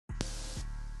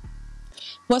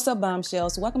What's up,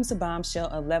 Bombshells? Welcome to Bombshell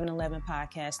 1111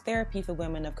 Podcast, Therapy for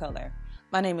Women of Color.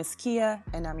 My name is Kia,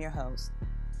 and I'm your host.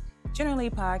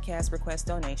 Generally, podcasts request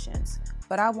donations,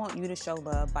 but I want you to show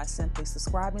love by simply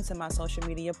subscribing to my social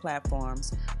media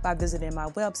platforms by visiting my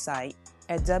website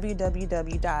at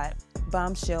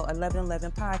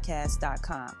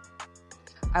www.bombshell1111podcast.com.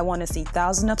 I want to see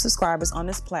thousands of subscribers on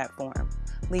this platform.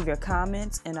 Leave your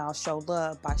comments and I'll show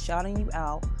love by shouting you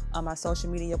out on my social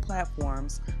media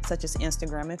platforms such as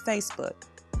Instagram and Facebook.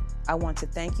 I want to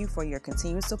thank you for your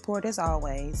continued support as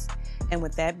always. And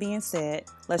with that being said,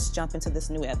 let's jump into this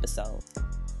new episode.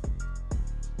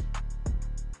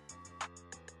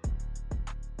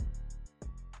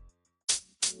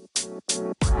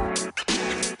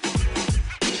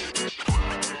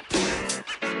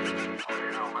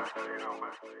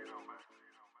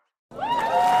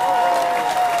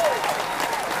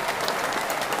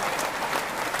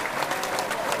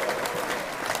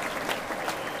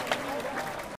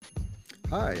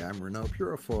 Hi, I'm Renaud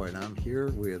Purifoy, and I'm here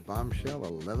with Bombshell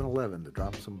 1111 to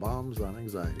drop some bombs on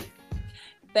anxiety.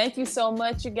 Thank you so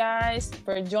much, you guys,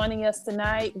 for joining us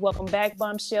tonight. Welcome back,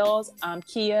 Bombshells. I'm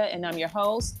Kia, and I'm your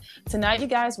host. Tonight, you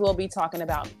guys will be talking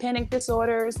about panic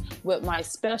disorders with my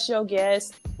special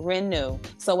guest, Renaud.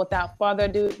 So without further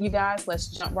ado, you guys, let's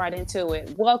jump right into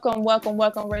it. Welcome,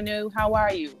 Renaud. How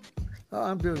are you? Oh,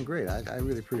 I'm doing great. I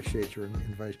really appreciate your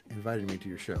inviting me to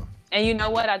your show. And you know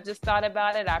what? I just thought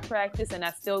about it. I practiced and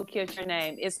I still killed your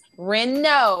name. It's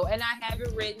Renaud, and I have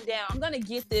it written down. I'm going to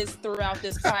get this throughout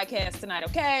this podcast tonight,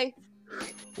 okay?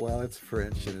 Well, it's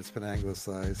French and it's been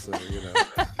anglicized, so, you know.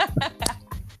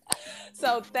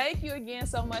 So thank you again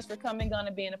so much for coming on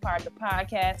and being a part of the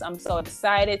podcast. I'm so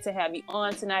excited to have you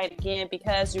on tonight again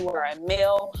because you are a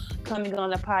male coming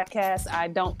on the podcast. I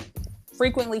don't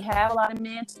frequently have a lot of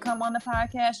men to come on the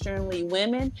podcast, generally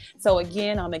women. So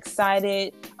again, I'm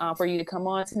excited for you to come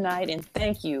on tonight, and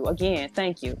thank you again.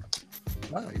 Thank you.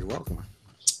 Oh, you're welcome.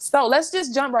 So let's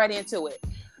just jump right into it.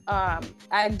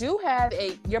 I do have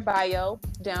your bio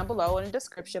down below in the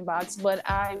description box, but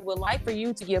I would like for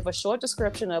you to give a short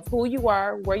description of who you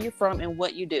are, where you're from, and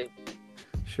what you do.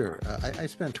 Sure. I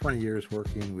spent 20 years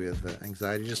working with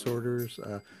anxiety disorders,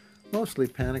 mostly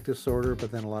panic disorder, but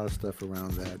then a lot of stuff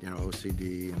around that,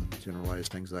 OCD and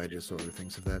generalized anxiety disorder,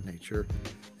 things of that nature.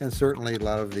 And certainly a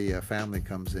lot of the family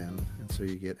comes in, and so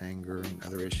you get anger and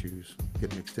other issues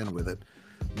get mixed in with it.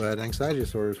 But anxiety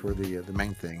disorders were the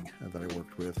main thing that I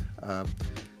worked with. And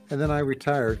then I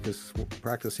retired because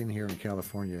practicing here in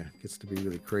California gets to be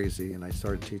really crazy, and I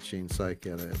started teaching psych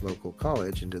at a local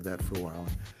college and did that for a while.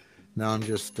 Now I'm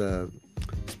just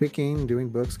speaking, doing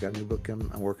books, got a new book I'm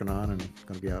working on and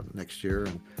going to be out next year,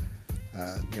 and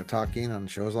talking on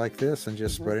shows like this and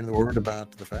just spreading the word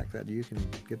about the fact that you can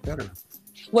get better.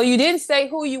 Well, you didn't say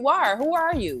who you are. Who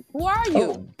are you?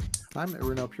 Oh, I'm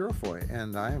Renaud Purifoy,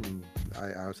 and I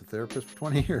was a therapist for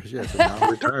 20 years, yes, and now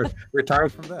I'm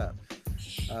retired from that.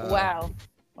 Wow.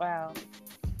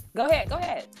 Go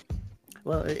ahead.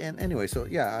 Well, and anyway, so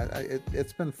yeah,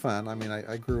 it's been fun. I mean,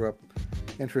 I grew up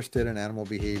interested in animal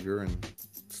behavior and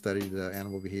studied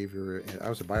animal behavior. I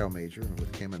was a bio major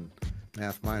with chem and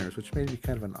math minors, which made me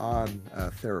kind of an odd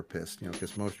therapist,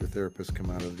 because most of your therapists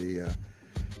come out of the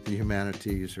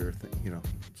humanities or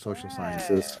social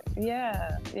sciences.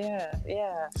 Yeah.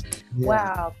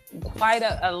 Wow, quite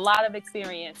a lot of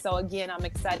experience. So again, I'm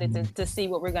excited to see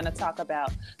what we're going to talk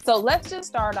about. So let's just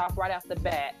start off right off the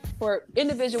bat. For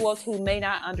individuals who may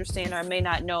not understand or may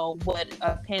not know what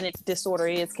a panic disorder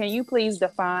is, can you please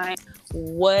define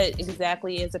what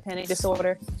exactly is a panic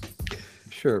disorder?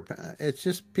 Sure. It's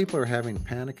just people are having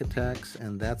panic attacks,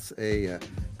 and that's a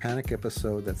panic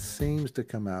episode that seems to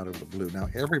come out of the blue. Now,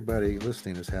 everybody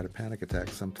listening has had a panic attack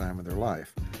sometime in their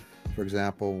life. For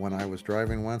example, when I was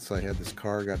driving once, I had this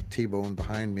car got T-boned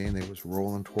behind me, and it was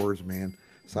rolling towards me and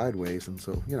sideways. And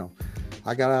so,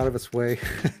 I got out of its way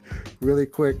really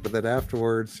quick, but then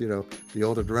afterwards, the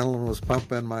old adrenaline was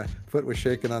pumping. My foot was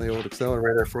shaking on the old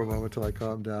accelerator for a moment until I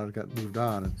calmed down and got moved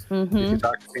on. And if you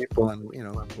talk to people and,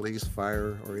 police,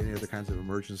 fire, or any other kinds of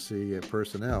emergency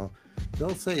personnel,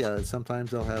 they'll say sometimes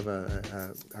they'll have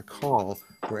a call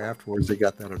where afterwards they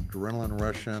got that adrenaline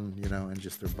rushing, and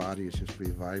just their body is just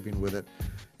reviving with it.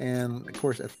 And of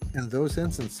course, in those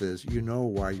instances, you know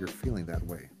why you're feeling that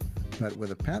way. But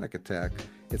with a panic attack,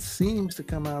 it seems to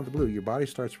come out of the blue. Your body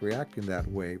starts reacting that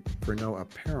way for no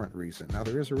apparent reason. Now,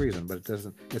 there is a reason, but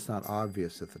it's not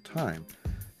obvious at the time.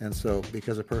 And so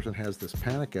because a person has this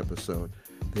panic episode,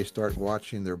 they start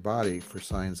watching their body for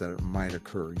signs that it might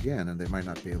occur again, and they might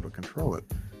not be able to control it.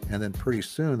 And then pretty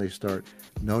soon they start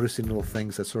noticing little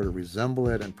things that sort of resemble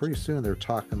it, and pretty soon they're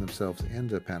talking themselves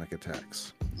into panic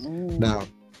attacks. Now,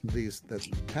 that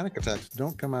panic attacks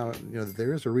don't come out.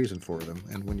 There is a reason for them.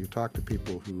 And when you talk to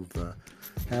people who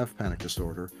have panic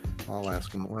disorder, I'll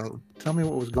ask them, well, tell me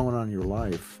what was going on in your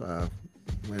life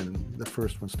when the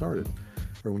first one started,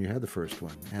 or when you had the first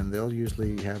one. And they'll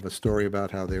usually have a story about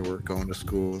how they were going to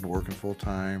school and working full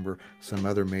time, or some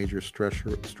other major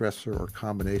stressor or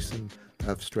combination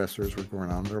of stressors were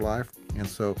going on in their life. And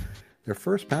so their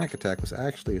first panic attack was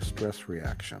actually a stress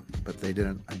reaction, but they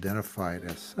didn't identify it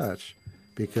as such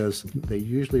because they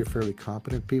usually are fairly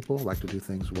competent people, like to do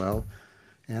things well,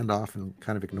 and often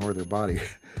kind of ignore their body.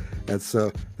 And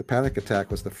so the panic attack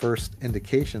was the first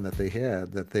indication that they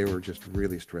had that they were just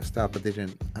really stressed out, but they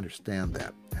didn't understand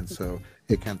that. And so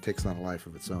it kind of takes on a life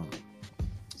of its own.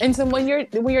 And so when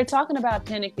you're talking about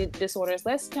panic disorders,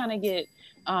 let's kind of get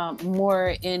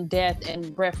more in depth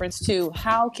in reference to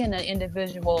how can an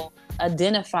individual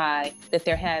identify that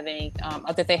they're having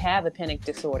that they have a panic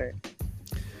disorder.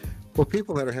 Well,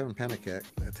 people that are having panic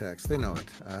attacks, they know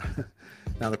it.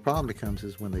 Now, the problem becomes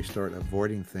is when they start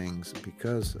avoiding things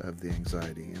because of the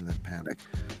anxiety and the panic.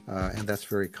 And that's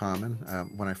very common.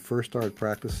 When I first started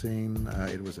practicing,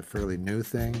 it was a fairly new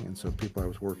thing. And so people I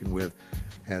was working with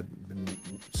had been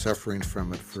suffering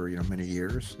from it for many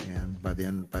years. And by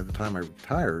the time I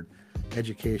retired,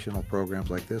 educational programs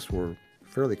like this were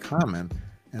fairly common.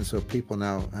 And so people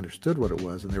now understood what it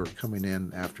was, and they were coming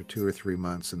in after 2 or 3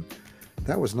 months. And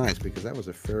that was nice because that was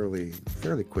a fairly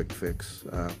quick fix.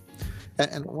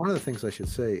 And one of the things I should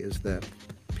say is that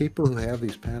people who have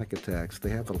these panic attacks, they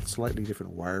have a slightly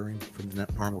different wiring from the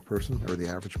normal person, or the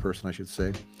average person, I should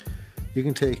say. You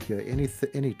can take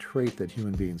any trait that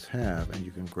human beings have, and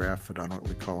you can graph it on what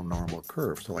we call normal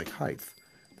curves. So like height,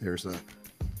 there's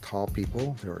tall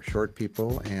people, there are short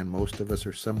people, and most of us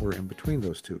are somewhere in between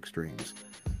those two extremes.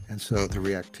 And so the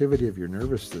reactivity of your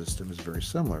nervous system is very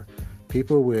similar.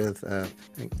 People with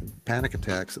panic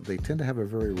attacks, they tend to have a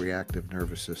very reactive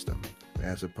nervous system,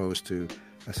 as opposed to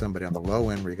somebody on the low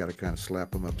end where you got to kind of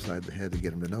slap them upside the head to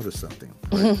get them to notice something.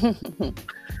 Right?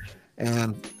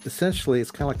 And essentially,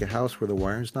 it's kind of like a house where the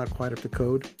wiring's not quite up to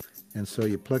code. And so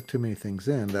you plug too many things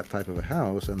in, that type of a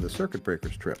house, and the circuit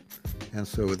breakers trip. And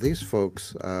so with these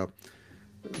folks,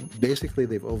 basically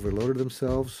they've overloaded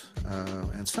themselves,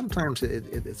 and sometimes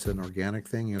it's an organic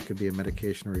thing. It could be a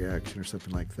medication reaction or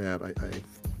something like that. I've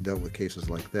dealt with cases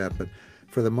like that, but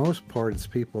for the most part, it's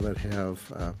people that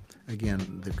have,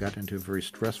 again, they've gotten into a very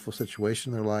stressful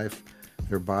situation in their life.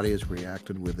 Their body has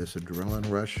reacted with this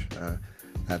adrenaline rush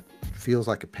that feels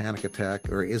like a panic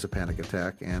attack, or is a panic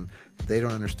attack, and they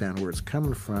don't understand where it's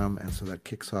coming from, and so that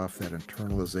kicks off that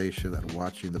internalization, that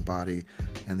watching the body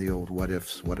and the old what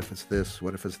ifs. What if it's this?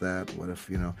 What if it's that? What if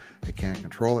I can't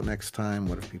control it next time?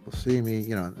 What if people see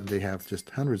me? And they have just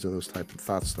hundreds of those type of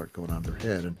thoughts start going on in their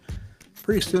head, and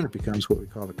pretty soon it becomes what we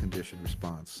call a conditioned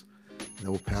response. The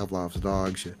old Pavlov's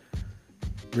dogs, you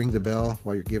ring the bell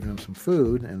while you're giving them some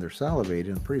food and they're salivating,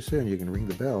 and pretty soon you can ring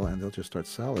the bell and they'll just start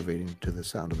salivating to the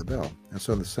sound of the bell. And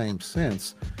so in the same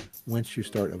sense, once you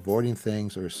start avoiding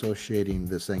things or associating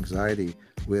this anxiety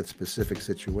with specific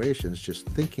situations, just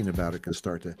thinking about it can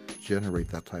start to generate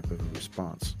that type of a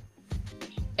response.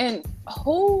 And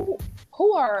who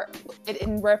are,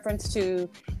 in reference to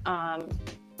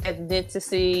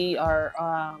ethnicity or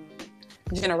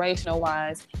generational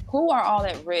wise, who are all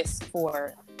at risk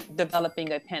for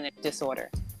developing a panic disorder?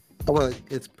 Well,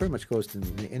 it pretty much goes to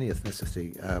any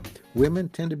ethnicity. Women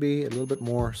tend to be a little bit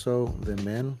more so than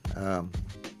men.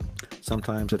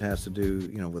 Sometimes it has to do,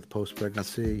 with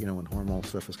post-pregnancy, when hormonal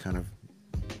stuff is kind of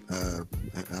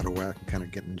out of whack and kind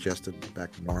of getting adjusted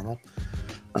back to normal.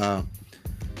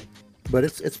 But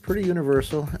it's pretty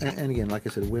universal. And again, like I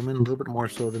said, women a little bit more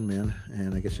so than men.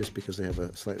 And I guess just because they have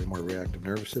a slightly more reactive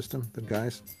nervous system than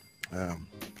guys.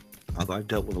 Although I've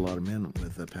dealt with a lot of men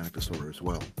with panic disorder as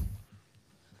well.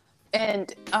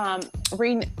 And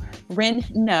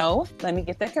Renaud, let me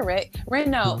get that correct.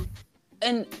 Renaud,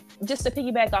 and just to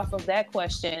piggyback off of that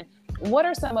question, what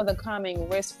are some of the common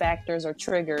risk factors or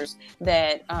triggers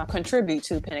that contribute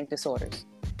to panic disorders?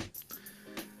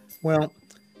 Well,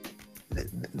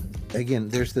 again,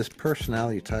 there's this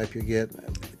personality type you get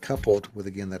coupled with,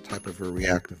 again, that type of a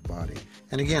reactive body.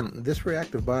 And again, this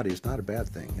reactive body is not a bad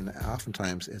thing. And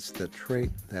oftentimes it's the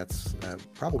trait that's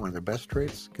probably one of their best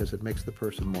traits, because it makes the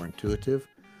person more intuitive.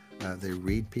 They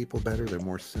read people better. They're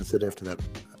more sensitive to that,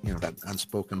 that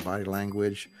unspoken body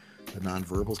language, the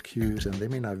nonverbal cues, and they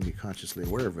may not even be consciously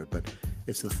aware of it, but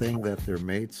it's the thing that their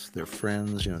mates, their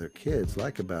friends, their kids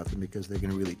like about them, because they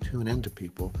can really tune into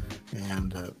people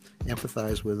and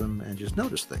empathize with them and just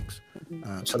notice things.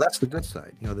 So that's the good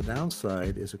side. The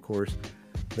downside is, of course,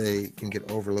 they can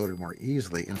get overloaded more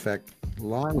easily. In fact,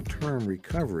 long-term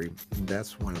recovery,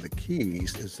 that's one of the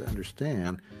keys, is to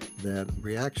understand that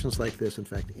reactions like this, in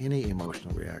fact, any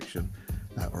emotional reaction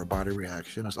or body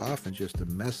reaction, is often just a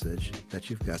message that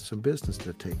you've got some business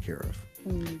to take care of.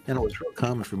 Mm. And it was real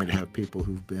common for me to have people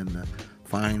who've been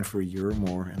fine for a year or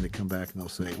more, and they come back and they'll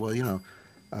say, well,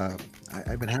 uh,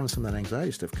 I've been having some of that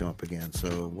anxiety stuff come up again.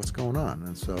 So what's going on?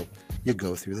 And so you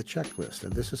go through the checklist,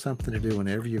 and this is something to do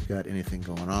whenever you've got anything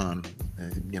going on,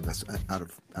 that's out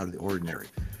of the ordinary.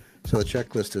 So the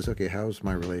checklist is, okay, how's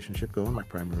my relationship going? My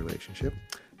primary relationship.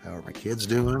 How are my kids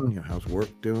doing? How's work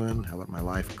doing? How about my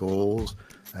life goals?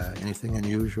 Anything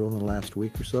unusual in the last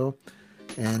week or so?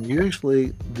 And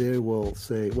usually they will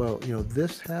say, well,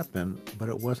 this happened, but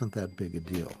it wasn't that big a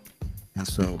deal. And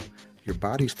so your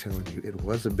body's telling you it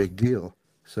was a big deal,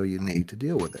 so you need to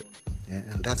deal with it.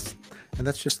 And that's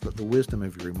just the wisdom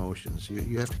of your emotions.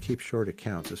 You have to keep short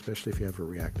accounts, especially if you have a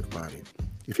reactive body.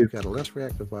 If you've got a less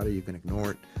reactive body, you can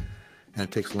ignore it, and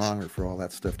it takes longer for all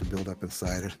that stuff to build up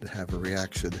inside it to have a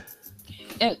reaction.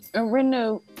 And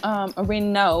renew,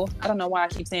 renew. I don't know why I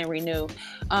keep saying renew.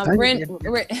 I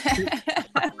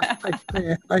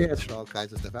answer all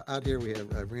kinds of stuff. Out here, we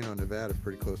have Reno, Nevada,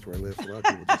 pretty close to where I live. So a lot of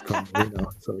people just call me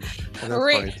Reno. So and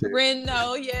that's fine too.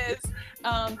 Reno, yes.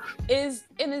 Is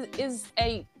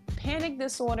a panic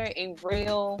disorder a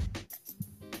real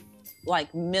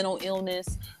mental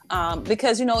illness?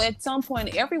 Because at some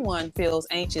point everyone feels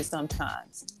anxious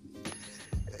sometimes.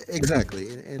 Exactly.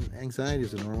 And anxiety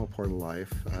is a normal part of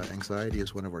life. Anxiety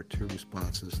is one of our two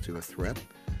responses to a threat.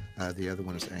 The other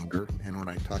one is anger. And when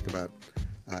I talk about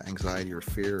anxiety or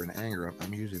fear and anger,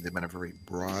 I'm using them in a very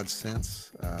broad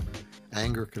sense.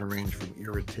 Anger can range from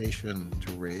irritation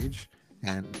to rage,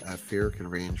 and fear can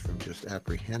range from just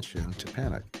apprehension to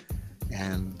panic.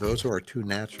 And those are our two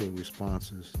natural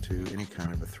responses to any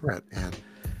kind of a threat. And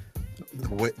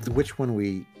which one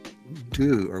we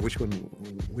do, or which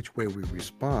way we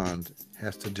respond,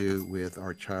 has to do with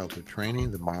our childhood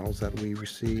training, the models that we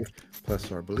receive, plus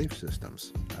our belief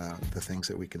systems, the things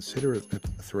that we consider a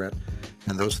threat,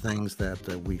 and those things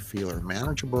that we feel are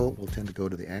manageable will tend to go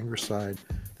to the anger side.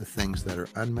 The things that are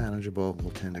unmanageable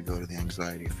will tend to go to the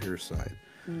anxiety, fear side.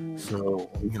 So,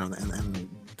 and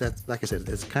that's, like I said,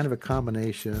 it's kind of a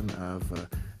combination of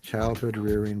childhood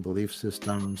rearing, belief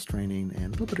systems, training, and a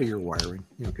little bit of your wiring,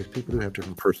 because people do have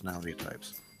different personality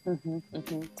types. Mm-hmm,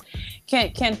 mm-hmm.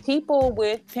 Can people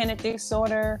with panic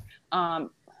disorder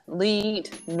lead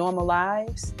normal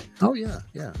lives? Oh, yeah.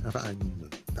 I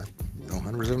know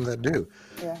hundreds of them that do.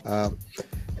 Yeah.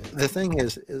 The thing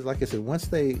is, like I said,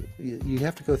 you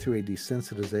have to go through a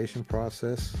desensitization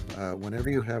process. Whenever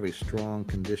you have a strong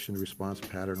conditioned response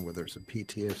pattern, whether it's a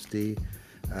PTSD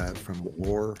from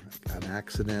war, an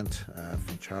accident,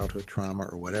 from childhood trauma,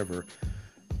 or whatever,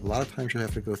 a lot of times you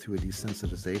have to go through a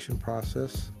desensitization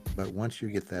process. But once you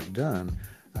get that done,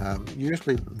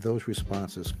 usually those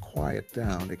responses quiet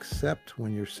down, except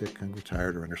when you're sick, hungry,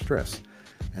 tired, or under stress.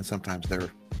 And sometimes they'll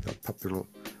pop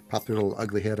their little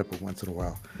ugly head up once in a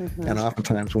while. Mm-hmm. And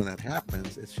oftentimes when that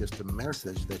happens, it's just a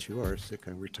message that you are sick,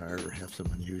 hungry, tired, or have some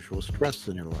unusual stress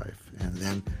in your life. And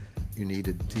then you need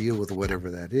to deal with whatever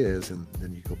that is, and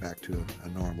then you go back to a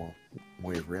normal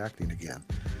way of reacting again.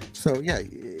 So yeah,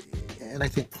 and I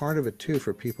think part of it too,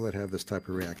 for people that have this type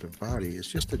of reactive body, is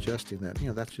just adjusting that,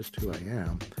 that's just who I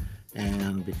am.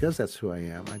 And because that's who I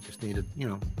am, I just need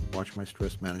to, watch my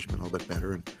stress management a little bit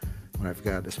better. And when I've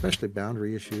got especially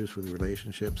boundary issues with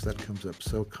relationships, that comes up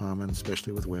so common,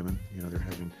 especially with women. They're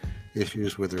having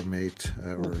issues with their mate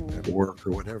or at work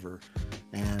or whatever.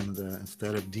 And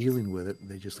instead of dealing with it,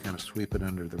 they just kind of sweep it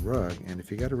under the rug. And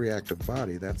if you got a reactive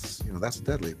body, that's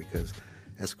deadly, because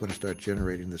that's going to start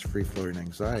generating this free-floating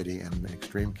anxiety, and in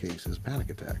extreme cases,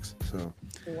 panic attacks. So,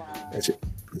 wow.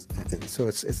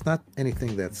 It's not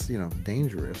anything that's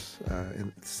dangerous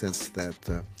in the sense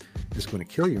that it's going to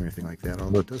kill you or anything like that.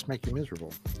 Although it does make you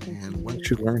miserable. And once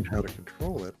you learn how to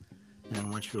control it, and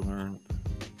once you learn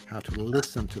how to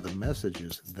listen to the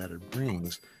messages that it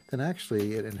brings, then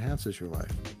actually it enhances your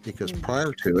life. Because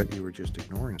prior to it, you were just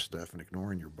ignoring stuff and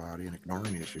ignoring your body and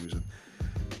ignoring issues. And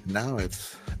now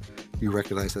you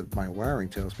recognize that my wiring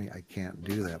tells me I can't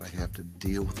do that. I have to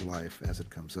deal with life as it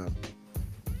comes up.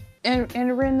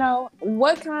 And Reno,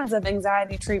 what kinds of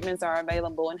anxiety treatments are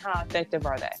available, and how effective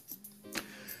are they?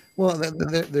 Well,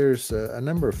 there's a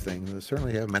number of things. They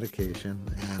certainly have medication,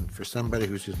 and for somebody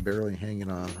who's just barely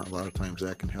hanging on, a lot of times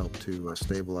that can help to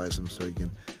stabilize them, so you can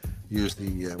use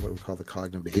the what we call the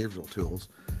cognitive behavioral tools.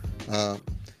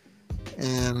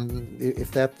 And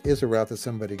if that is a route that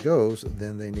somebody goes,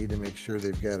 then they need to make sure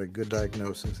they've got a good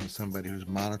diagnosis and somebody who's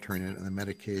monitoring it, and the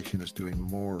medication is doing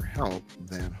more help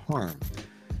than harm.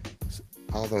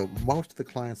 Although most of the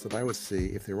clients that I would see,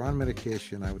 if they were on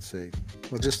medication, I would say,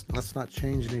 well, just let's not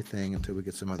change anything until we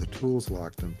get some other tools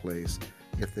locked in place.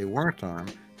 If they weren't on,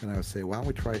 then I would say, why don't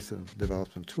we try to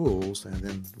develop some tools and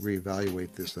then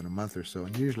reevaluate this in a month or so.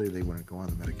 And usually they wouldn't go on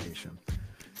the medication.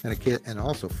 And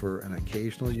also for an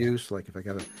occasional use, like if I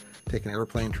got to take an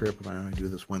airplane trip and I only do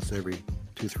this once every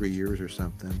 2-3 years or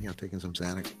something, taking some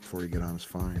Xanax before you get on is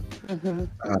fine.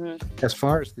 As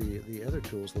far as the other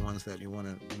tools, the ones that you want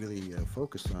to really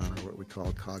focus on are what we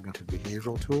call cognitive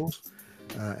behavioral tools,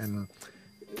 and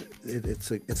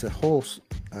it's a whole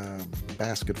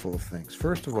basket full of things.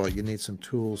 First of all, you need some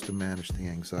tools to manage the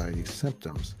anxiety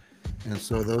symptoms. And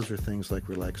so those are things like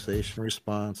relaxation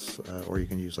response, or you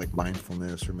can use like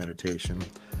mindfulness or meditation.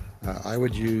 I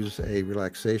would use a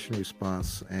relaxation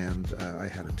response, and I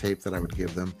had a tape that I would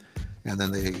give them. And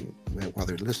then while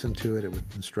they listened to it, it would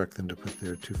instruct them to put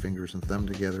their 2 fingers and thumb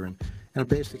together. And it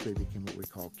basically became what we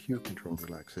call cue controlled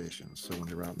relaxation. So when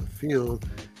they're out in the field,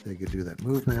 they could do that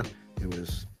movement.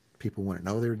 People wouldn't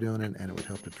know they were doing it, and it would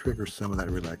help to trigger some of that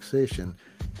relaxation.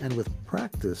 And with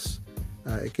practice,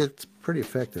 it gets pretty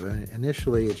effective. I mean,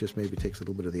 initially, it just maybe takes a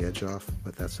little bit of the edge off,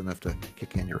 but that's enough to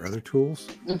kick in your other tools,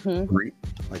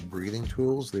 like breathing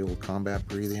tools, the old combat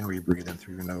breathing, where you breathe in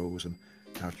through your nose and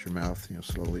out your mouth,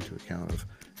 slowly to a count of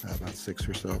about 6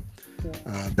 or so.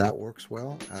 That works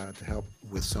well to help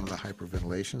with some of the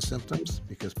hyperventilation symptoms,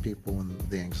 because people, when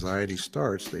the anxiety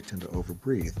starts, they tend to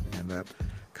overbreathe, and that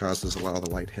causes a lot of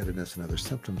the lightheadedness and other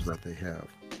symptoms that they have.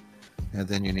 And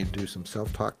then you need to do some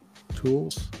self-talk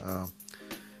tools.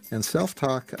 And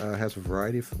self-talk has a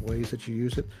variety of ways that you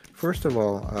use it. First of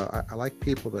all, I like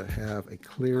people that have a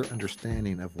clear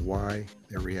understanding of why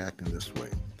they're reacting this way.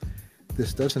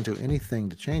 This doesn't do anything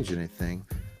to change anything,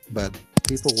 but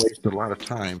people waste a lot of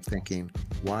time thinking,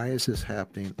 why is this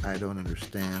happening? I don't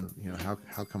understand.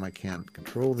 How come I can't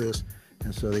control this?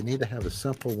 And so they need to have a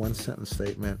simple 1-sentence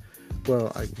statement.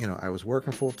 Well, I was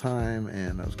working full time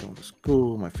and I was going to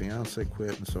school. My fiance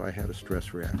quit, and so I had a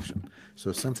stress reaction.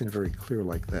 So something very clear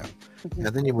like that. And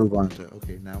then you move on to,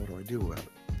 okay, now what do I do about it?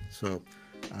 So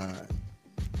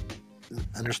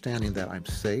understanding that I'm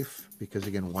safe, because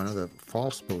again, one of the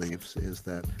false beliefs is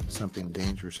that something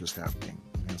dangerous is happening.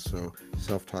 And so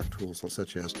self-talk tools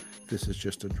such as, this is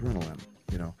just adrenaline,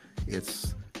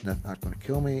 it's not going to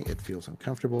kill me, it feels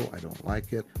uncomfortable, I don't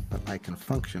like it, but I can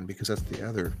function, because that's the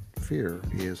other fear,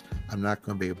 is I'm not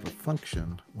going to be able to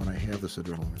function when I have this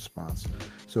adrenaline response.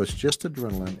 So it's just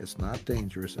adrenaline, it's not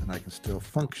dangerous, and I can still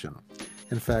function.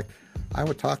 In fact, I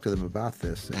would talk to them about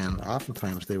this, and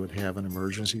oftentimes they would have an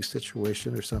emergency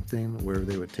situation or something where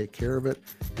they would take care of it,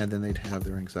 and then they'd have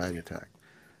their anxiety attack.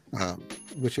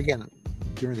 Which again,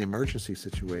 during the emergency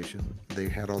situation, they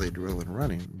had all the adrenaline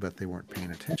running, but they weren't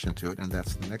paying attention to it, and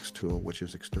that's the next tool, which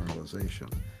is externalization.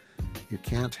 You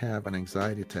can't have an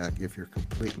anxiety attack if you're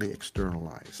completely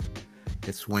externalized.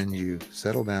 It's when you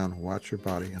settle down, watch your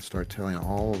body, and start telling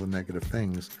all the negative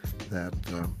things that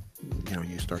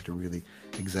you start to really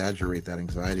exaggerate that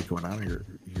anxiety going on in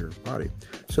your body.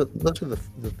 So those are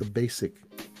the basic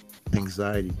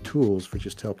anxiety tools for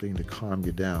just helping to calm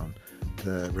you down.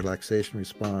 The relaxation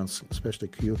response, especially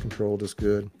cue controlled, is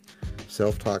good.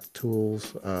 Self-talk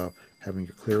tools, having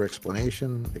a clear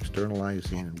explanation,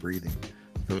 externalizing, and breathing.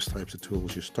 Those types of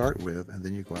tools you start with, and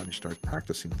then you go out and you start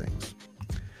practicing things.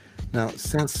 Now,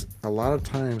 since a lot of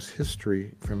times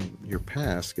history from your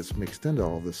past gets mixed into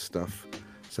all this stuff,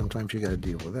 sometimes you got to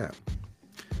deal with that.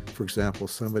 For example,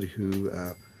 somebody who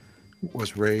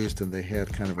was raised and they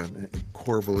had kind of a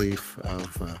core belief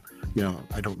of,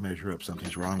 I don't measure up,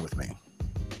 something's wrong with me.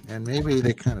 And maybe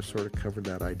they kind of sort of covered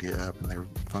that idea up and they were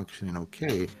functioning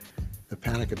okay. The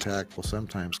panic attack will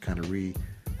sometimes kind of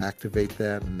reactivate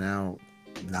that, and now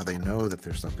they know that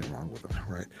there's something wrong with them,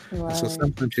 right? And so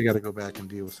sometimes you got to go back and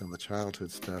deal with some of the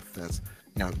childhood stuff that's,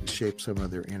 shaped some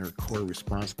of their inner core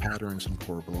response patterns and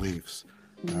core beliefs,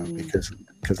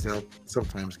 because they'll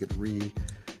sometimes get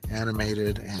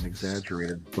reanimated and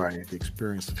exaggerated by the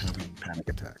experience of having panic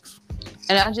attacks.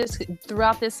 And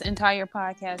throughout this entire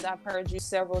podcast, I've heard you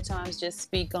several times just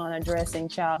speak on addressing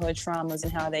childhood traumas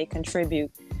and how they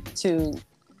contribute to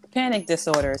panic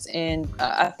disorders. And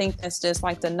I think that's just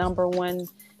like the number one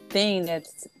thing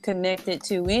that's connected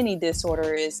to any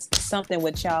disorder is something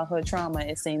with childhood trauma,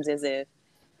 it seems as if.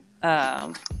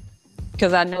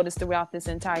 Because I noticed throughout this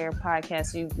entire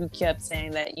podcast, you kept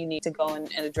saying that you need to go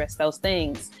and address those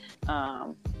things.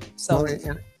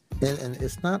 And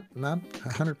it's not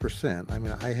 100%. I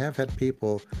mean, I have had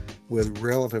people with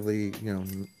relatively,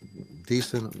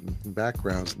 decent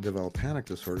backgrounds develop panic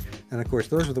disorder, and of course,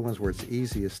 those are the ones where it's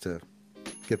easiest to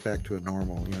get back to a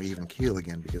normal, even keel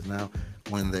again. Because now,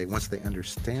 once they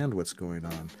understand what's going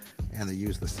on, and they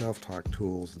use the self-talk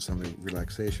tools and some of the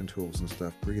relaxation tools and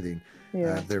stuff, breathing,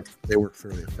 Yeah. they work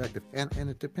fairly effective. And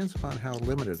it depends upon how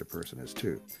limited a person is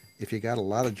too. If you got a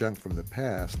lot of junk from the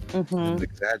past, then it Mm-hmm.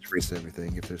 exaggerates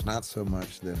everything. If there's not so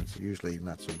much, then it's usually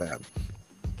not so bad.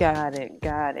 Got it.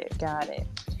 Got it. Got it.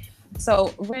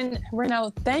 So,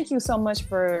 Reno, thank you so much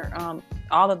for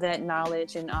all of that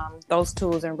knowledge and those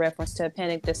tools in reference to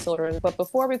panic disorders. But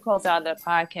before we close out the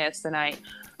podcast tonight,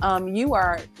 you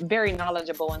are very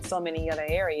knowledgeable in so many other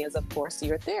areas. Of course,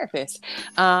 you're a therapist.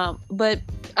 But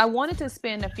I wanted to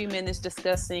spend a few minutes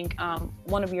discussing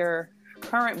one of your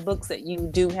current books that you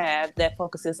do have that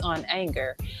focuses on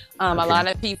anger. A Okay. lot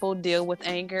of people deal with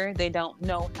anger. They don't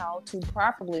know how to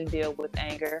properly deal with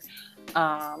anger.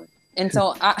 Um, and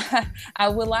so I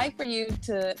would like for you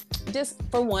to just,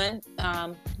 for one,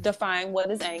 define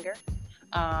what is anger.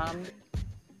 Um,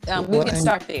 we Well, can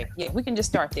start there. Yeah, we can just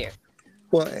start there.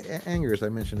 anger, as I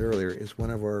mentioned earlier, is one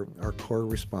of our core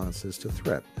responses to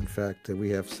threat. In fact, we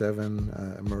have seven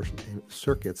emotion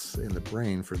circuits in the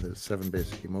brain for the seven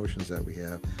basic emotions that we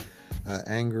have.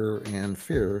 Anger and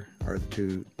fear are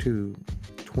the two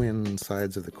twin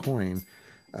sides of the coin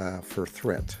for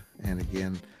threat. And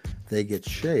again, they get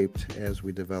shaped as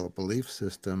we develop belief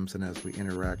systems and as we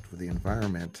interact with the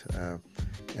environment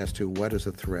as to what is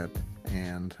a threat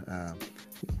and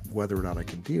whether or not I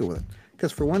can deal with it.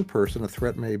 Because for one person, a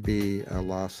threat may be a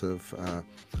loss of,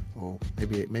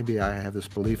 maybe I have this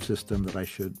belief system that I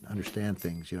should understand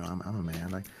things. I'm a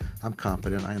man. I'm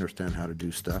competent. I understand how to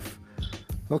do stuff.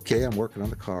 Okay, I'm working on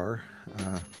the car.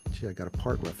 Gee, I got a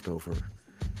part left over.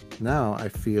 Now I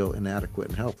feel inadequate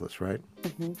and helpless, right?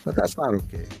 Mm-hmm. But that's not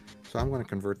okay. So I'm going to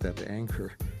convert that to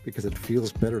anger because it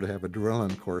feels better to have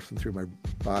adrenaline coursing through my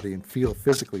body and feel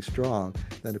physically strong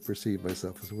than to perceive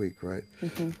myself as weak, right?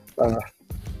 Mm-hmm. Uh,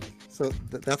 so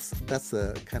that's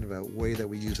a kind of a way that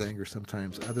we use anger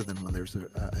sometimes, other than when there's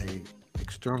a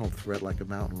external threat like a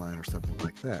mountain lion or something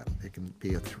like that. It can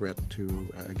be a threat to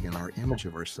again our image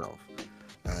of ourselves.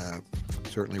 Uh,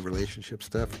 Certainly, relationship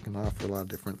stuff can offer a lot of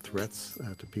different threats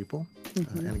to people.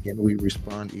 Mm-hmm. And again, we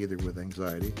respond either with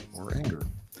anxiety or anger.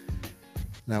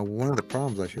 Now, one of the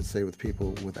problems, I should say, with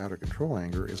people with out of control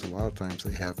anger is a lot of times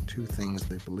they have two things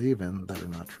they believe in that are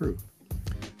not true.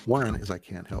 One is I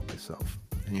can't help myself.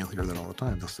 And you'll hear that all the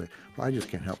time. They'll say, well, I just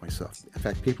can't help myself. In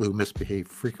fact, people who misbehave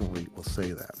frequently will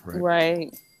say that, right?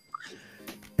 Right.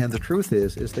 And the truth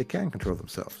is they can control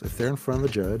themselves. If they're in front of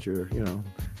the judge or,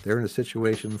 they're in a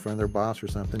situation in front of their boss or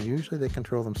something, usually they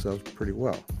control themselves pretty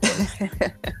well,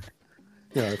 right?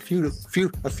 A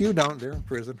few don't, they're in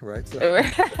prison, right? So,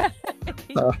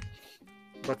 uh,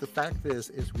 but the fact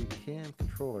is we can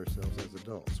control ourselves as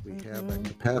adults. We have that Mm-hmm.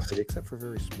 capacity, except for a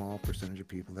very small percentage of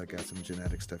people that got some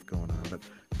genetic stuff going on. But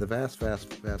the vast,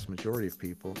 vast, vast majority of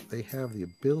people, they have the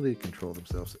ability to control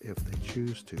themselves if they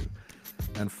choose to.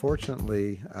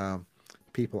 Unfortunately,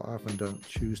 people often don't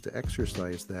choose to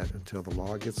exercise that until the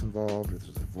law gets involved, or there's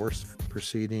a divorce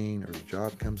proceeding, or the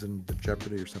job comes into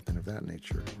jeopardy, or something of that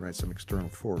nature, right? Some external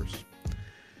force.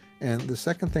 And the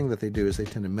second thing that they do is they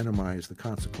tend to minimize the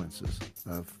consequences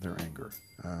of their anger.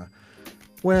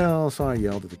 So I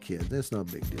yelled at the kid. That's no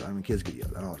big deal. I mean, kids get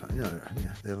yelled at all the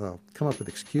time. They'll come up with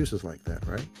excuses like that,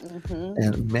 right? Mm-hmm.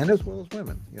 And men as well as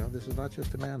women. This is not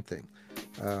just a man thing.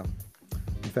 Uh,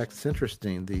 In fact, it's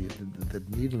interesting. The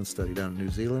Needham study down in New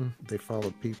Zealand, they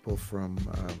followed people from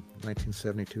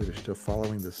 1972. They're still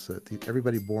following this.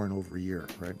 Everybody born over a year,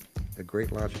 right? A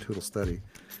great longitudinal study.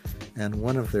 And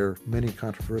one of their many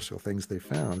controversial things they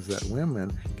found is that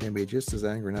women can be just as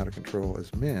angry and out of control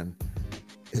as men.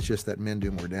 It's just that men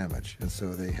do more damage, and so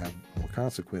they have more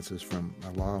consequences from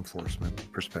a law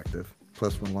enforcement perspective.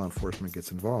 Plus, when law enforcement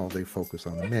gets involved, they focus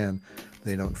on the men.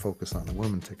 They don't focus on the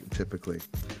women typically.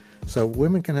 So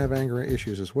women can have anger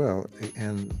issues as well,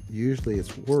 and usually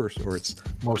it's worse or it's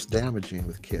most damaging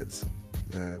with kids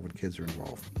when kids are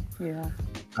involved. Yeah.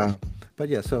 But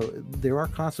yeah, so there are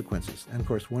consequences. And of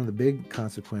course, one of the big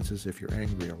consequences if you're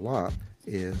angry a lot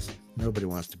is nobody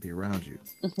wants to be around you.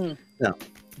 Mm-hmm. Now,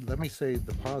 let me say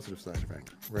the positive side of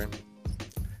anger, right?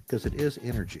 Because it is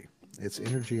energy. It's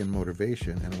energy and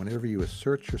motivation. And whenever you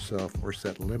assert yourself or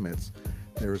set limits,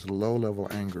 There is low level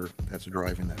anger that's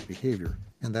driving that behavior,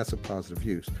 and that's a positive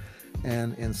use.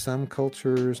 And in some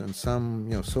cultures and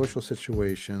some social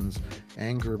situations,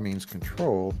 anger means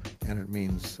control, and it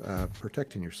means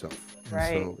protecting yourself. And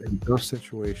Right. so in those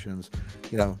situations,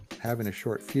 having a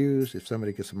short fuse, if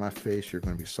somebody gets in my face, you're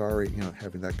going to be sorry.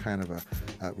 Having that kind of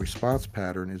a response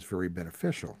pattern is very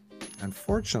beneficial.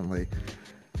 Unfortunately,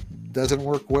 doesn't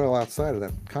work well outside of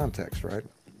that context, right?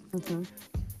 Hmm.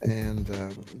 And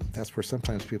that's where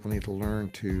sometimes people need to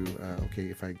learn to okay,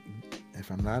 if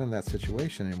I'm not in that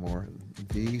situation anymore,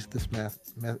 this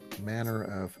manner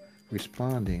of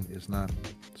responding is not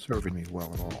serving me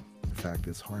well at all. In fact,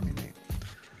 it's harming me.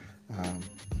 Um,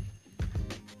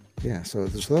 yeah, so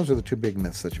those are the two big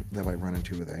myths that I run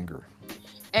into with anger.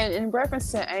 And in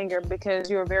reference to anger, because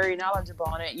you're very knowledgeable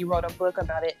on it, you wrote a book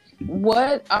about it.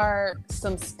 What are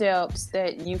some steps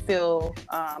that you feel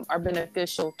are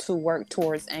beneficial to work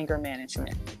towards anger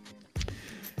management?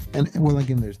 And well,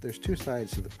 again, there's two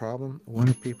sides to the problem. One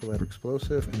are people that are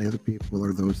explosive, and the other people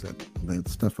are those that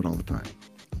stuff it all the time.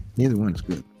 Neither one is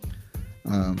good.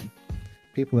 Um,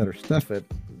 People that are stuff it,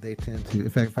 they tend to. In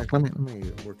fact, let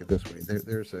me work it this way.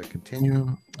 There's a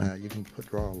continuum. You can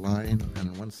draw a line, and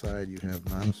on one side you have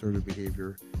non-assertive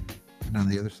behavior, and on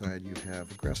the other side you have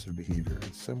aggressive behavior.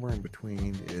 And somewhere in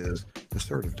between is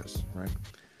assertiveness, right?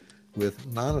 With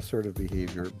non-assertive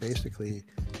behavior, basically,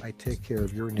 I take care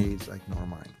of your needs, I ignore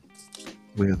mine.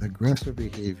 With aggressive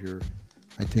behavior,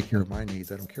 I take care of my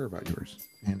needs, I don't care about yours.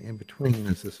 And in between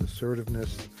is this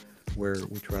assertiveness where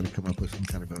we try to come up with some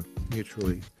kind of a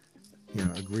mutually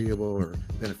agreeable or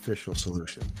beneficial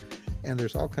solution. And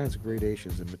there's all kinds of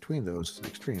gradations in between those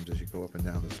extremes as you go up and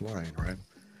down this line, right?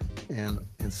 And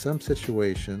in some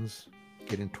situations,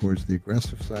 getting towards the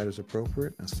aggressive side is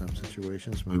appropriate. In some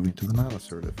situations, moving to the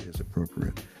non-assertive is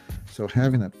appropriate. So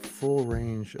having that full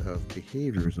range of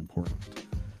behavior is important.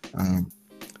 And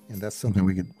that's something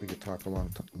we could talk a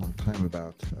long time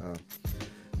about.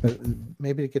 But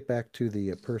maybe to get back to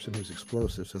the person who's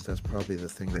explosive, since that's probably the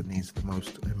thing that needs the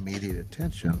most immediate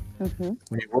attention. Mm-hmm.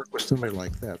 When you work with somebody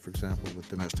like that, for example, with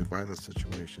domestic violence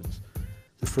situations,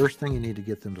 the first thing you need to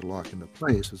get them to lock into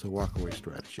place is a walk-away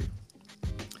strategy.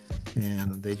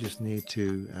 And they just need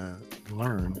to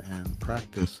learn and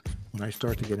practice. When I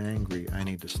start to get angry, I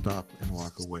need to stop and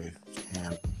walk away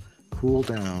and cool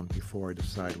down before I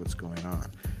decide what's going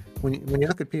on. When you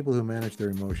look at people who manage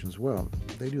their emotions well,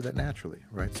 they do that naturally,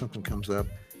 right? Something comes up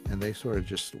and they sort of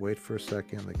just wait for a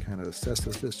second. They kind of assess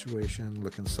the situation,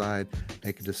 look inside,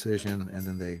 make a decision, and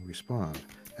then they respond.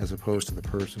 As opposed to the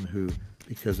person who,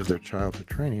 because of their childhood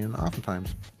training, and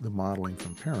oftentimes the modeling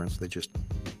from parents, they just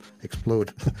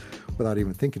explode without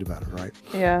even thinking about it, right?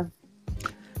 Yeah.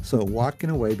 So walking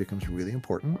away becomes really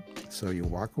important. So you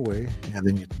walk away and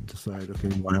then you decide, okay,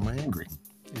 why am I angry?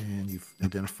 And you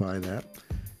identify that.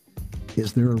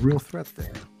 Is there a real threat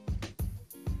there?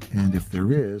 And if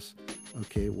there is,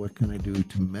 okay, what can I do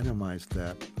to minimize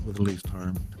that with the least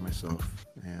harm to myself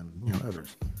and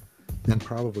others? Then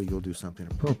probably you'll do something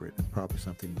appropriate, and probably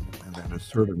something in that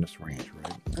assertiveness range,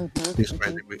 right? Mm-hmm. This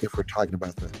way, if we're talking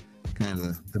about the kind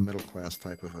of the middle class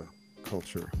type of a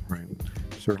culture, right?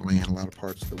 Certainly in a lot of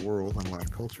parts of the world and a lot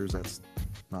of cultures, that's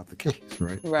not the case,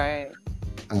 right? Right.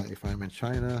 If I'm in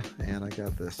China and I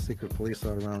got the secret police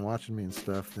out around watching me and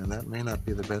stuff, then that may not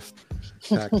be the best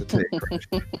tack to take.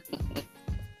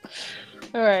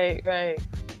 Right. Right.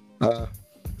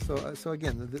 So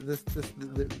again,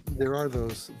 there are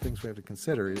those things we have to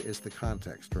consider. Is the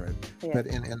context, right? Yeah. But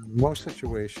in most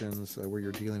situations where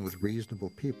you're dealing with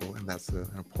reasonable people, and that's an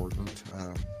important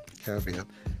caveat,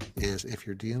 is if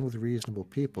you're dealing with reasonable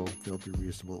people, they'll be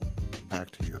reasonable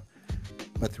back to you.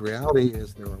 But the reality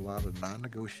is there are a lot of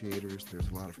non-negotiators. There's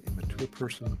a lot of immature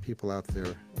people out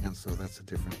there, and so that's a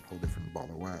whole different ball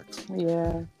of wax.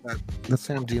 Yeah. But let's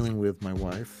say I'm dealing with my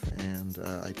wife, and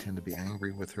I tend to be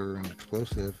angry with her and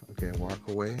explosive. Okay, I walk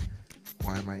away.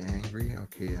 Why am I angry?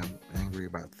 Okay, I'm angry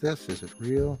about this. Is it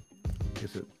real?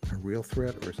 Is it a real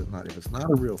threat, or is it not? If it's not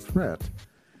a real threat,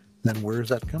 then where is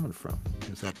that coming from?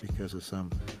 Is that because of some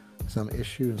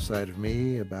issue inside of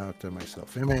me about my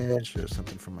self-image, or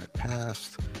something from my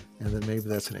past? And then maybe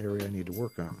that's an area I need to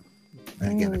work on.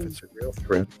 And again, if it's a real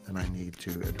threat, then I need to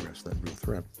address that real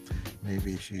threat.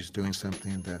 Maybe she's doing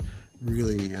something that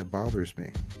really bothers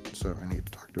me, so I need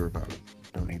to talk to her about it.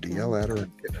 Don't need to yell at her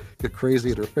and get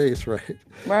crazy at her face, right?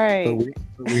 Right.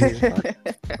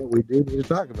 But we do need to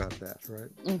talk about that, right?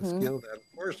 Mm-hmm. A skill that,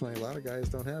 unfortunately, a lot of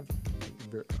guys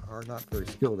are not very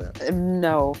skilled at.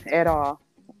 No, at all.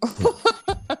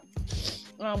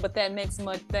 But that makes a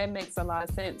lot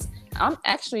of sense. I'm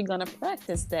actually gonna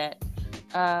practice that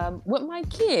with my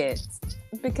kids.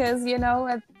 because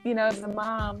as a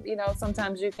mom,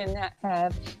 sometimes you can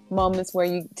have moments where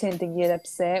you tend to get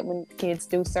upset when kids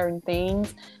do certain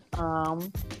things,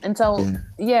 and so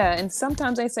and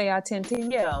sometimes they say I tend to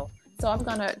yell. So I'm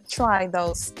gonna try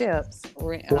those steps.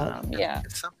 Well,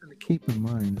 it's something to keep in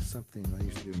mind. It's something I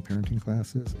used to do in parenting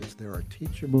classes. Is there are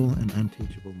teachable and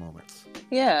unteachable moments.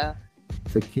 Yeah.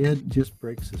 If a kid just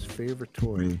breaks his favorite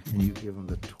toy and you give him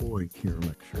the toy care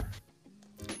lecture,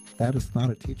 that is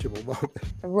not a teachable moment.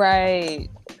 Right.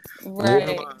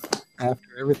 Later on,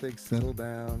 after everything's settled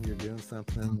down, you're doing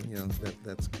something,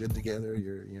 that's good together.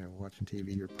 You're, watching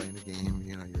TV, you're playing a game,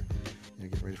 you're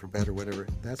getting ready for bed or whatever.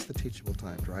 That's the teachable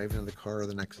time. Driving in the car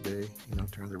the next day,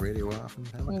 turn the radio off and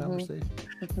have a conversation.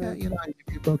 Yeah, you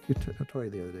broke your toy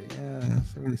the other day. Yeah,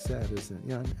 it's really sad, isn't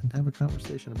it? And have a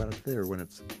conversation about it there when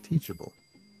it's teachable.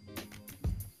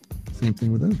 Same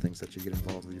thing with other things that you get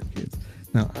involved with your kids.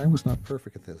 Now, I was not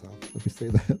perfect at this. Let me say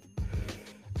that.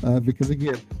 Because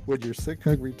again, when you're sick,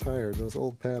 hungry, tired, those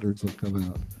old patterns will come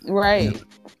out. Right.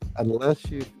 And unless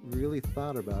you've really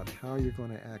thought about how you're going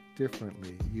to act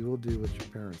differently, you will do what your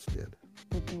parents did.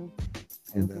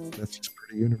 And that's just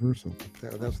pretty universal.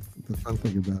 That's the fun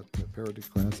thing about parenting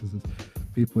classes is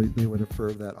people, they would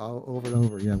affirm that all over and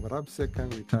over. Yeah, when I'm sick,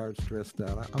 hungry, tired, stressed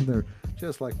out, I'm there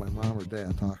just like my mom or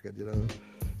dad talking,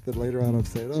 Then later on I'm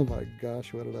saying, oh my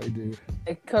gosh, what did I do?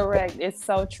 Correct. It's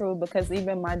so true, because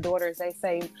even my daughters, they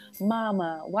say,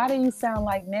 Mama, why do you sound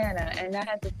like Nana? And I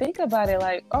had to think about it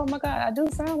like, oh my God, I do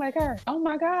sound like her. Oh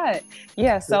my God.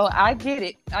 Yeah, so I get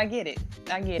it.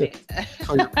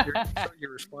 So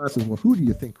your response is, well, who do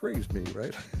you think raised me,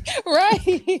 right?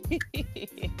 Right.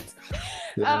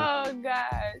 Oh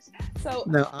gosh. So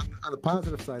now on the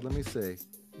positive side, let me say,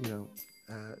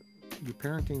 your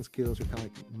parenting skills are kind of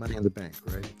like money in the bank,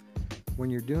 right? When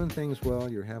you're doing things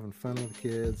well, you're having fun with the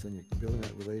kids and you're building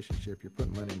that relationship, you're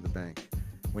putting money in the bank.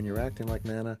 When you're acting like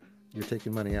Nana, you're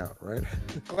taking money out, right?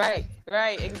 Right.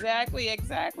 Exactly.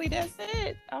 That's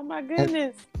it. Oh my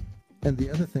goodness. And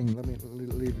the other thing, let me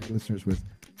leave your listeners with,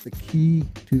 the key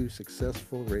to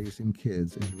successful raising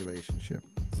kids is relationship.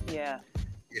 Yeah.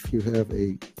 If you have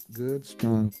a good,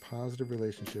 strong, positive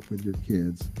relationship with your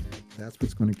kids, that's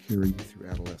what's going to carry you through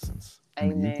adolescence.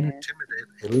 Amen. You can intimidate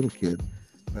a little kid,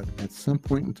 but at some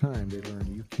point in time, they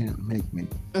learn you can't make me.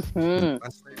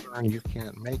 Once they learn you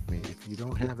can't make me, if you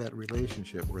don't have that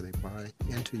relationship where they buy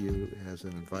into you as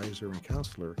an advisor and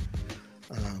counselor,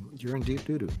 you're in deep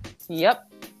doo-doo. Yep.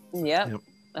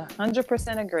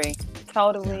 100% agree.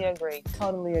 Totally agree.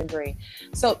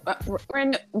 So,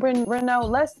 Renaud,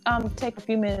 let's take a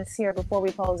few minutes here before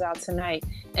we close out tonight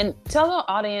and tell our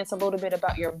audience a little bit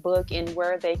about your book and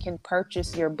where they can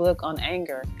purchase your book on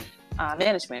anger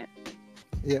management.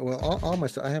 Yeah, well, all my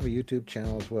stuff, I have a YouTube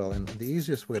channel as well, and the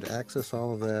easiest way to access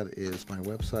all of that is my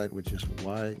website, which is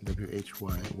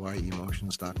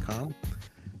whyemotions.com.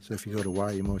 So if you go to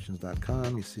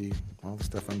whyemotions.com, you see all the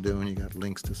stuff I'm doing. You got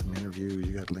links to some interviews.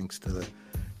 You got links to the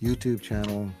YouTube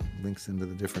channel, links into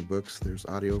the different books. There's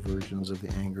audio versions of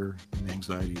the anger and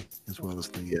anxiety, as well as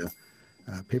the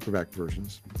paperback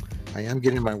versions. I am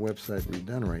getting my website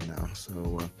redone right now,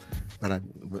 so but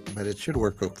it should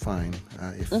work out fine.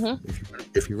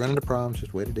 If you run into problems,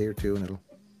 just wait a day or two, and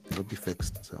it'll be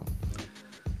fixed. So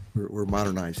we're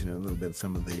modernizing it a little bit.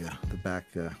 Some of the back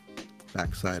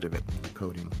side of it, the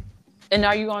coding. And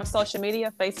are you on social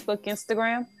media, Facebook,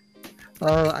 Instagram?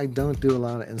 I don't do a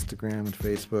lot of Instagram and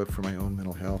Facebook for my own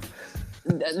mental health.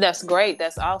 That's great.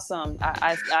 That's awesome.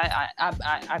 I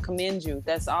commend you.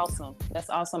 That's awesome.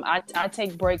 I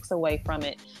take breaks away from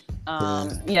it.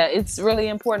 It's really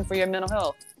important for your mental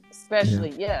health,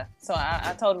 especially. So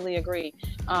I totally agree.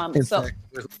 In fact,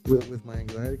 with my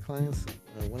anxiety clients,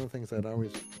 one of the things I'd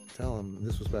always tell them,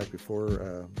 this was back before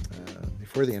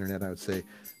the internet, I would say,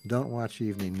 don't watch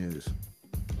evening news.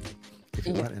 If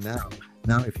you want, and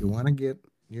now if you want to get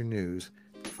your news,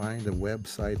 find a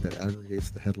website that aggregates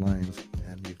the headlines,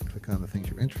 and you click on the things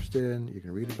you're interested in. You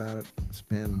can read about it,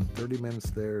 spend 30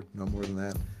 minutes there, no more than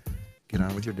that. Get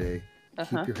on with your day.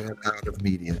 Keep your head out of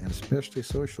media, and especially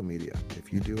social media.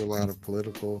 If you do a lot of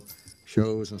political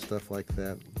shows and stuff like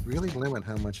that, really limit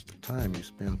how much time you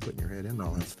spend putting your head into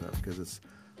all that stuff, because it's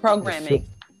programming.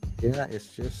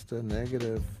 It's just a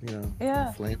negative,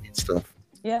 inflaming stuff.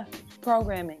 Yeah,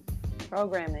 programming.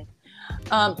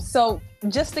 So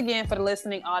just again, for the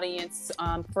listening audience,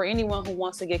 for anyone who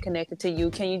wants to get connected to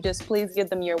you, can you just please give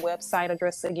them your website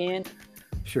address again?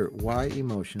 Sure. Why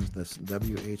Emotions, that's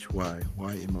WHY,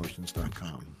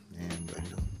 whyemotions.com. And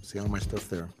see all my stuff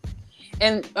there.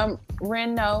 And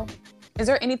Renaud, is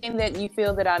there anything that you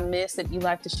feel that I missed that you'd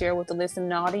like to share with the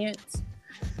listening audience?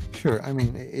 Sure. I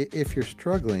mean, if you're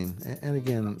struggling, and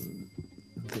again,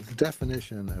 the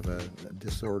definition of a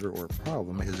disorder or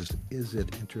problem is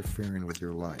it interfering with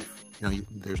your life?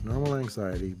 There's normal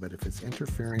anxiety, but if it's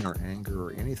interfering or anger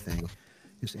or anything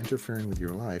is interfering with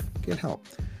your life, get help.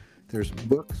 There's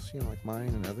books, like mine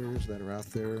and others that are out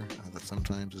there that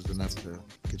sometimes is enough to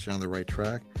get you on the right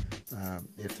track.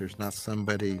 If there's not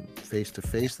somebody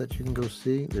face-to-face that you can go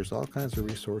see, there's all kinds of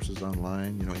resources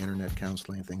online, internet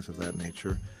counseling, things of that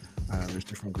nature. There's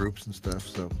different groups and stuff.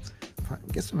 So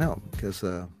get some help because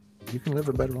you can live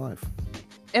a better life.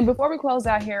 And before we close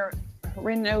out here,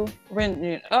 Reno,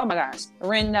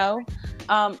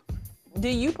 do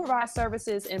you provide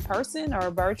services in person or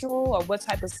virtual, or what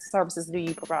type of services do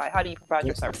you provide? How do you provide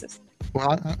your services?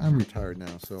 Well, I'm retired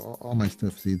now, so all my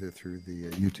stuff's either through the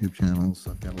YouTube channels.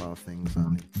 I've got a lot of things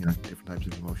on, different types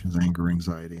of emotions, anger,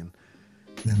 anxiety, and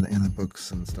the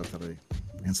books and stuff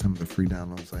and some of the free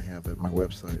downloads I have at my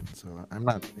website. So I'm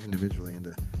not individually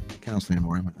into counseling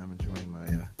anymore. I'm enjoying my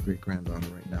great granddaughter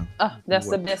right now. Oh, that's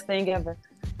the best thing ever.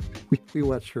 We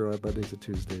watch her on Mondays and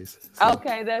Tuesdays. So.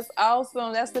 Okay, that's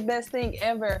awesome. That's the best thing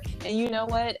ever. And you know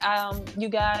what? You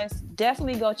guys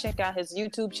definitely go check out his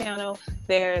YouTube channel.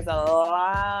 There's a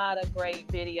lot of great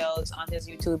videos on his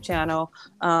YouTube channel.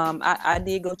 I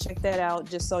did go check that out,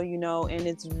 just so you know, and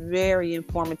it's very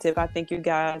informative. I think you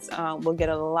guys will get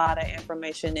a lot of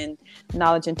information and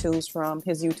knowledge and tools from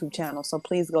his YouTube channel. So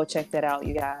please go check that out,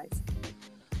 you guys.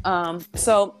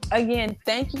 So again,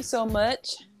 thank you so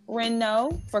much,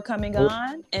 Reno, for coming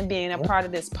on and being a part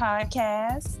of this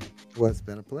podcast. Well, it's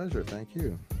been a pleasure. Thank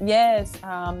you. Yes,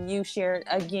 you shared,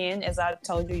 again, as I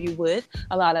told you would,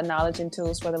 a lot of knowledge and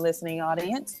tools for the listening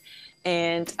audience.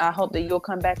 And I hope that you'll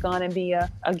come back on and be a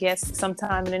guest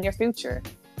sometime in the near future.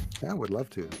 I would love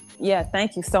to. Yeah,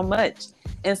 thank you so much.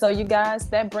 And so, you guys,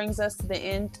 that brings us to the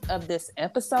end of this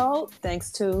episode.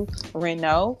 Thanks to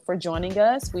Reno for joining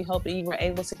us. We hope that you were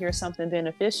able to hear something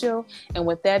beneficial. And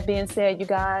with that being said, you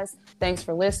guys, thanks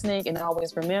for listening. And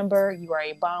always remember, you are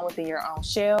a bomb within your own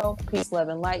shell. Peace, love,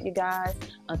 and light, you guys.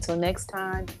 Until next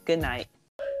time, good night.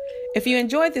 If you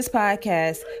enjoyed this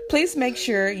podcast, please make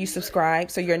sure you subscribe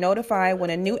so you're notified when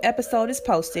a new episode is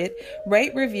posted.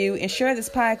 Rate, review, and share this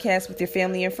podcast with your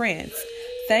family and friends.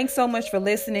 Thanks so much for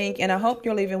listening, and I hope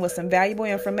you're leaving with some valuable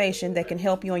information that can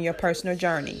help you on your personal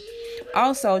journey.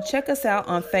 Also, check us out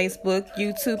on Facebook,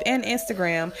 YouTube, and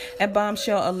Instagram at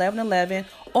Bombshell 1111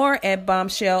 or at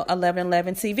Bombshell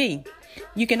 1111 TV.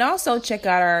 You can also check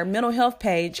out our mental health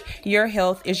page, Your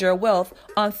Health is Your Wealth,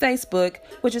 on Facebook,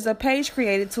 which is a page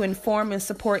created to inform and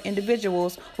support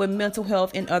individuals with mental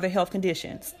health and other health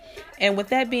conditions. And with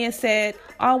that being said,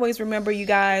 always remember, you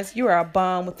guys, you are a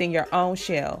bomb within your own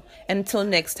shell. And until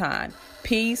next time,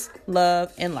 peace,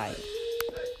 love, and light.